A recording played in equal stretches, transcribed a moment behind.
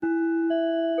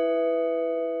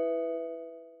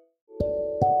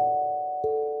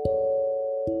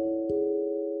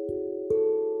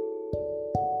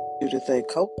with a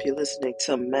Cope. You're listening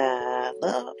to Mad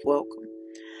Love. Welcome.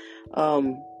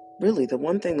 Really, the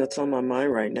one thing that's on my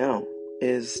mind right now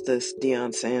is this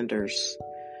Deion Sanders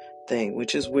thing,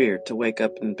 which is weird to wake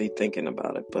up and be thinking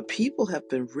about it. But people have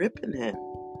been ripping him,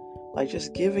 like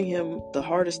just giving him the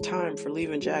hardest time for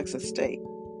leaving Jackson State.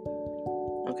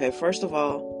 Okay, first of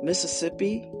all,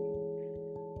 Mississippi,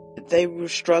 they were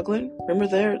struggling.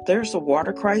 Remember, there's a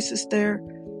water crisis there.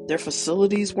 Their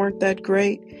facilities weren't that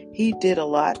great. He did a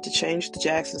lot to change the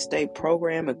Jackson State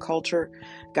program and culture,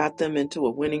 got them into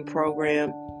a winning program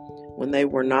when they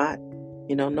were not.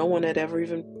 No one had ever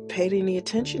even paid any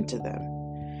attention to them.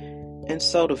 And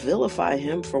so to vilify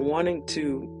him for wanting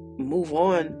to move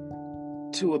on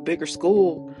to a bigger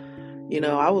school,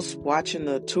 I was watching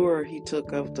the tour he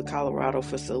took of the Colorado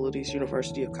facilities,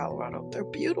 University of Colorado. They're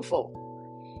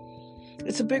beautiful.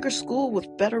 It's a bigger school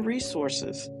with better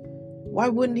resources. Why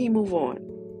wouldn't he move on?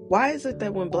 Why is it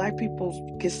that when black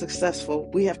people get successful,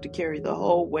 we have to carry the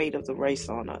whole weight of the race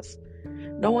on us?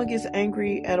 No one gets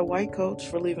angry at a white coach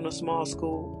for leaving a small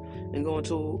school and going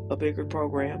to a bigger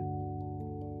program.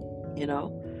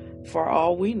 For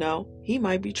all we know, he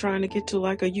might be trying to get to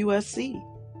like a USC.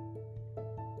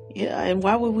 Yeah, and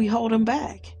why would we hold him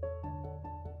back?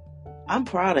 I'm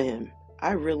proud of him.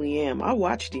 I really am. I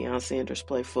watched Deion Sanders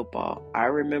play football. I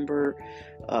remember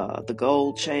the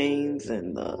gold chains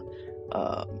and the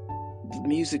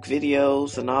music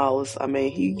videos and all this. I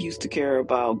mean, he used to care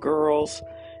about girls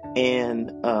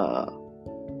and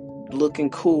looking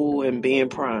cool and being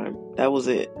prime. That was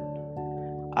it.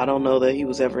 I don't know that he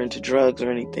was ever into drugs or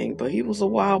anything, but he was a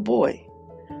wild boy.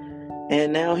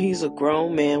 And now he's a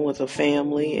grown man with a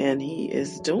family, and he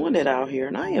is doing it out here,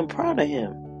 and I am proud of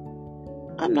him.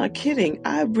 I'm not kidding.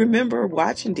 I remember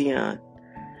watching Deion,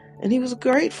 and he was a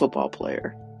great football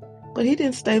player, but he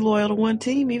didn't stay loyal to one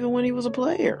team even when he was a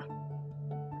player.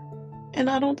 And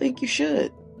I don't think you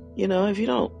should.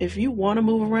 If you want to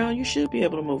move around, you should be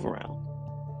able to move around.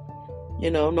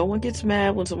 No one gets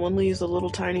mad when someone leaves a little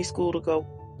tiny school to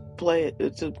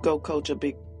go coach a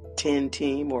Big Ten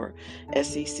team or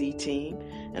SEC team.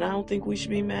 And I don't think we should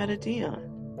be mad at Deion.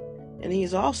 And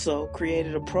he's also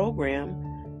created a program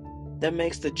that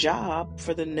makes the job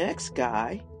for the next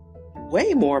guy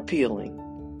way more appealing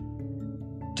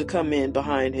to come in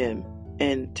behind him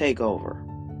and take over.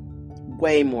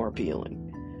 Way more appealing.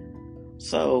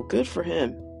 So good for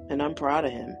him, and I'm proud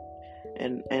of him,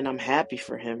 and I'm happy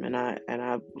for him, and I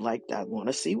want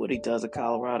to see what he does at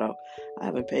Colorado. I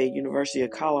haven't paid University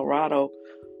of Colorado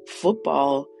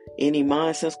football any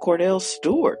mind since Cordell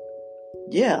Stewart.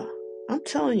 Yeah, I'm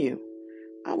telling you,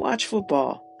 I watch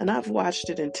football, and I've watched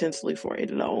it intensely for a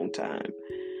long time,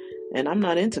 and I'm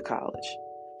not into college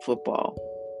football.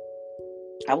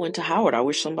 I went to Howard. I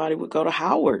wish somebody would go to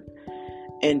Howard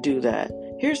and do that.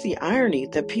 Here's the irony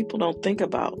that people don't think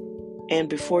about. And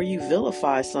before you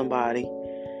vilify somebody,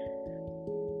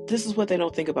 this is what they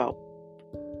don't think about.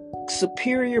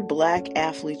 Superior black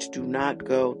athletes do not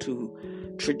go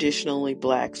to traditionally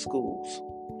black schools.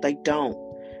 They don't.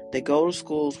 They go to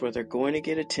schools where they're going to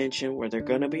get attention, where they're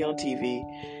going to be on TV,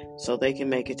 so they can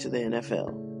make it to the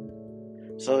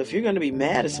NFL. So if you're going to be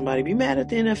mad at somebody, be mad at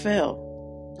the NFL.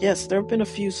 Yes, there have been a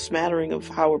few smattering of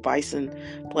Howard Bison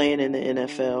playing in the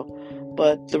NFL,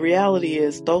 but the reality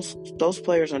is those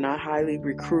players are not highly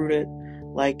recruited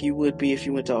like you would be if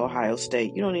you went to Ohio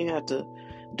State. You don't even have to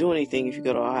do anything if you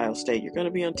go to Ohio State. You're going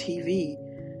to be on TV,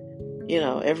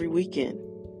 every weekend.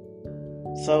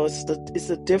 So it's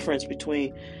the difference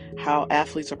between how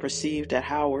athletes are perceived at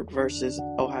Howard versus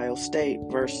Ohio State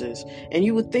and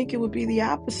you would think it would be the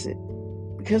opposite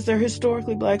because they're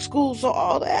historically black schools, so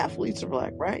all the athletes are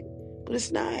black, right? But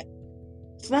it's not.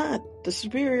 It's not. The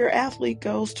superior athlete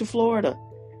goes to Florida.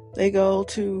 They go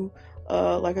to,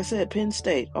 like I said, Penn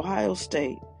State, Ohio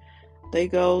State. They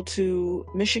go to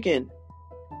Michigan.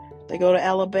 They go to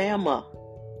Alabama.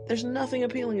 There's nothing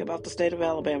appealing about the state of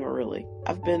Alabama, really.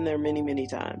 I've been there many, many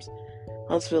times.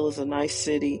 Huntsville is a nice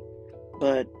city,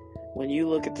 but when you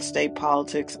look at the state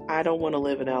politics, I don't want to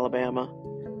live in Alabama.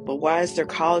 But why is their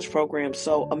college program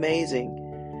so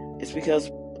amazing? It's because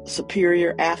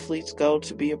superior athletes go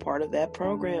to be a part of that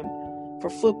program for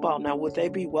football. Now, would they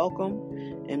be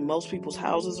welcome in most people's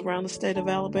houses around the state of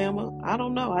Alabama? I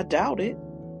don't know. I doubt it.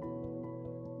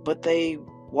 But they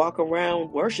walk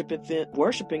around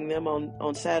worshiping them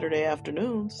on Saturday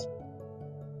afternoons.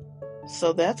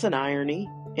 So that's an irony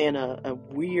and a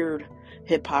weird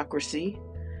hypocrisy.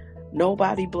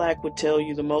 Nobody black would tell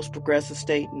you the most progressive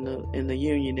state in the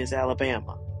union is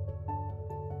Alabama.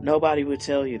 Nobody would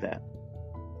tell you that.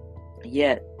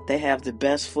 Yet they have the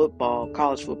best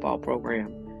college football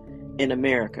program in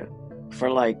America. for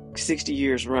like 60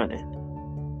 years running.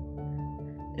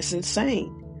 It's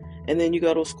insane. And then you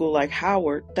go to a school like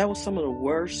Howard, that was some of the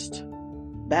worst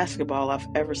basketball I've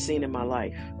ever seen in my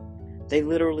life. They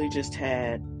literally just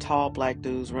had tall black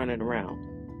dudes running around.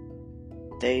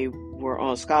 They were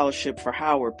on scholarship for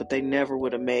Howard, but they never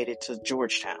would have made it to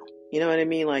Georgetown. You know what I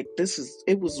mean? Like,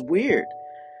 it was weird.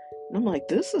 And I'm like,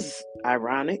 this is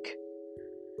ironic.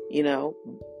 You know,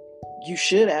 you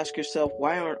should ask yourself,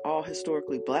 why aren't all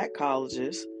historically black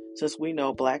colleges, since we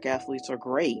know black athletes are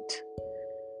great?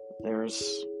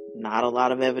 There's not a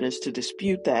lot of evidence to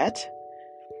dispute that.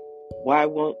 Why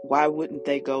wouldn't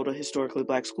they go to historically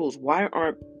black schools? Why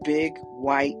aren't big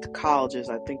white colleges,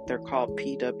 I think they're called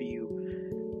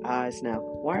PWIs now,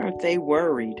 why aren't they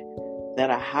worried that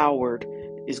a Howard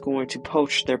is going to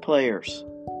poach their players?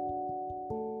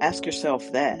 Ask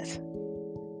yourself that.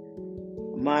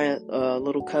 My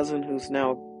little cousin, who's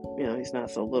now, he's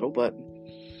not so little, but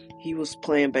he was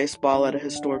playing baseball at a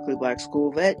historically black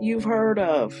school that you've heard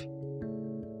of.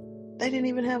 They didn't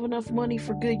even have enough money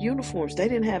for good uniforms. They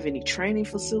didn't have any training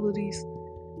facilities.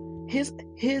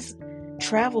 His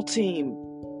travel team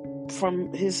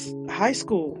from his high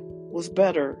school was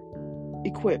better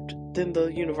equipped than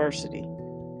the university.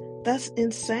 That's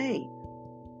insane.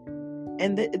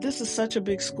 And this is such a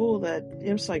big school that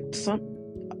it's like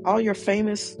all your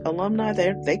famous alumni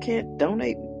there, they can't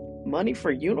donate money for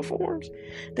uniforms.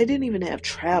 They didn't even have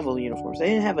travel uniforms. They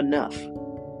didn't have enough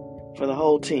for the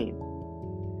whole team.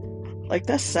 Like,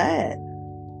 that's sad.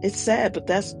 It's sad, but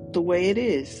that's the way it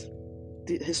is.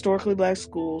 The historically black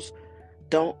schools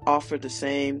don't offer the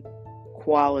same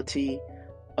quality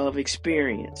of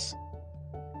experience.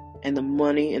 And the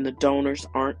money and the donors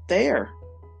aren't there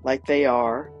like they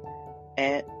are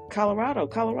at Colorado.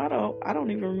 Colorado, I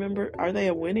don't even remember, are they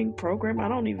a winning program? I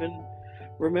don't even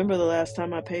remember the last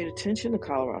time I paid attention to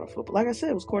Colorado football. Like I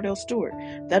said, it was Cordell Stewart.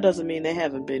 That doesn't mean they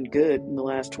haven't been good in the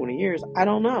last 20 years. I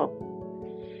don't know.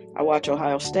 I watch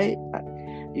Ohio State. I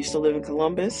used to live in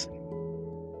Columbus.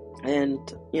 And,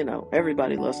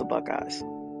 everybody loves the Buckeyes.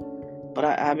 But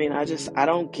I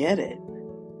don't get it.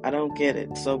 I don't get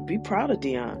it. So be proud of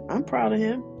Deion. I'm proud of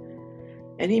him.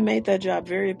 And he made that job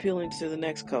very appealing to the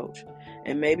next coach.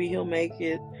 And maybe he'll make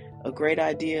it a great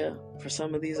idea for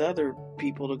some of these other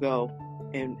people to go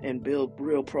and build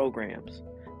real programs.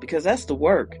 Because that's the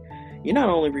work. You're not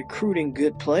only recruiting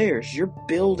good players, you're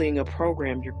building a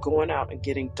program. You're going out and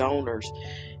getting donors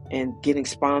and getting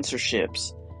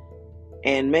sponsorships.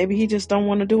 And maybe he just don't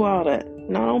want to do all that.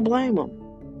 And I don't blame him.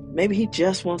 Maybe he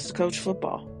just wants to coach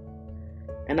football.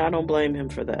 And I don't blame him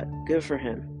for that. Good for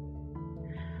him.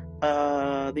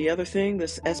 The other thing,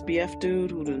 this SBF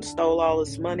dude who done stole all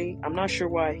this money, I'm not sure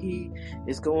why he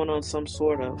is going on some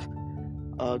sort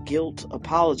of guilt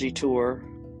apology tour,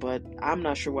 but I'm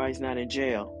not sure why he's not in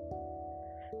jail.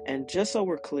 And just so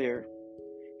we're clear,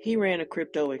 he ran a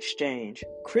crypto exchange.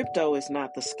 Crypto is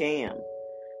not the scam.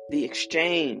 The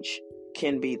exchange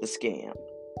can be the scam.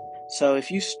 So if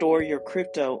you store your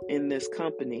crypto in this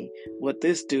company, what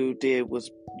this dude did was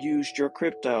used your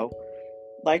crypto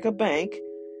like a bank.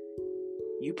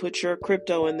 You put your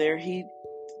crypto in there. He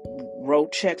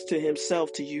wrote checks to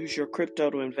himself to use your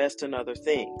crypto to invest in other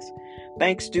things.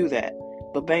 Banks do that,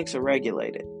 but banks are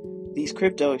regulated. These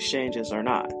crypto exchanges are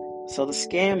not. So the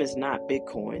scam is not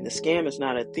Bitcoin. The scam is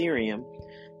not Ethereum.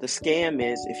 The scam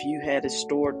is if you had it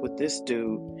stored with this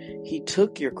dude, he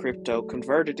took your crypto,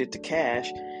 converted it to cash,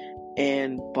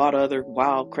 and bought other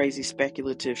wild, crazy,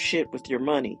 speculative shit with your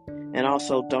money, and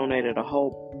also donated a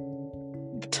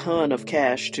whole ton of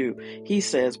cash to, he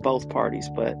says, both parties,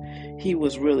 but he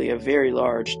was really a very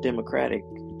large Democratic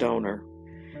donor.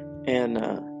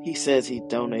 And he says he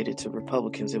donated to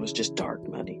Republicans. It was just dark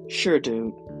money. Sure,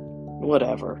 dude.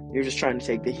 Whatever. You're just trying to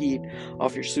take the heat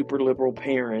off your super liberal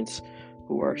parents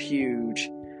who are huge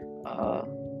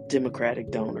Democratic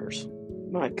donors.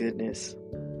 My goodness.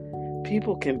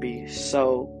 People can be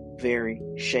so very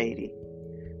shady.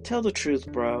 Tell the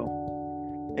truth,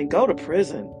 bro. And go to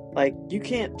prison. Like, you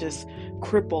can't just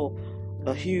cripple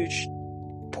a huge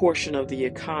portion of the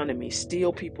economy,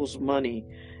 steal people's money,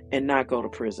 and not go to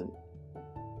prison.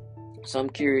 So I'm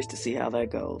curious to see how that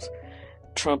goes.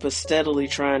 Trump is steadily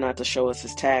trying not to show us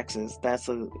his taxes. That's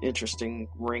an interesting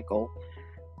wrinkle.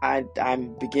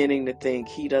 I'm beginning to think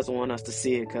he doesn't want us to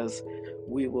see it because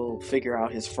we will figure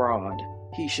out his fraud.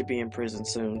 He should be in prison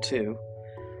soon too.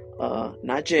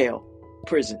 Not jail,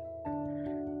 prison.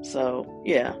 So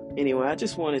yeah, anyway, I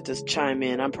just wanted to chime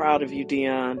in. I'm proud of you,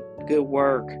 Deion. Good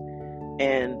work.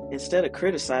 And instead of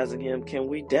criticizing him, can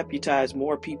we deputize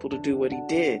more people to do what he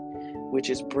did, which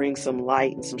is bring some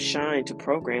light and some shine to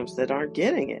programs that aren't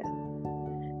getting it?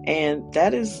 And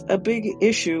that is a big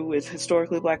issue with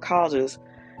historically black colleges.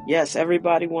 Yes,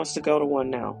 everybody wants to go to one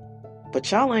now,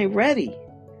 but y'all ain't ready.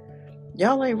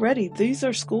 Y'all ain't ready. These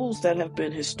are schools that have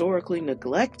been historically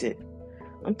neglected.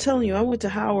 I'm telling you, I went to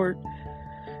Howard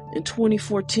in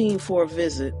 2014 for a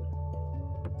visit.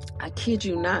 I kid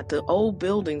you not, the old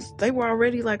buildings, they were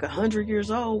already like 100 years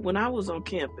old when I was on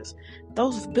campus.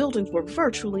 Those buildings were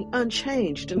virtually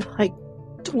unchanged in like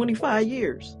 25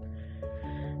 years.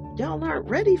 Y'all aren't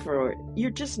ready for it.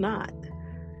 You're just not.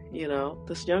 You know,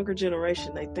 this younger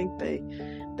generation, they think they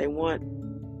want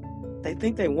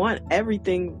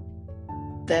everything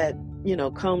that, you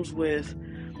know, comes with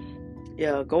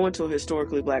going to a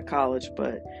historically black college,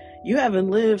 but you haven't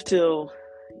lived till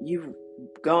you've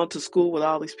gone to school with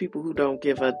all these people who don't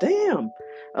give a damn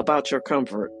about your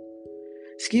comfort.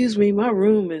 Excuse me, my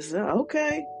room is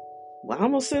okay. Well,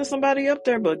 I'm gonna send somebody up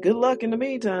there, but good luck in the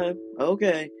meantime.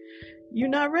 Okay. You're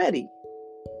not ready.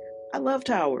 I loved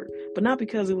Howard, but not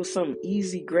because it was some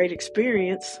easy, great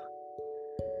experience.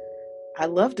 I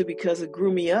loved it because it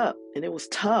grew me up and it was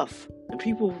tough. And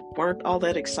people weren't all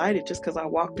that excited just because I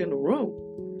walked in the room.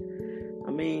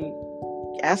 I mean,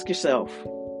 ask yourself.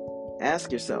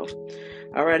 Ask yourself.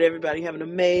 All right, everybody, have an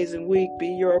amazing week. Be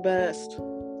your best.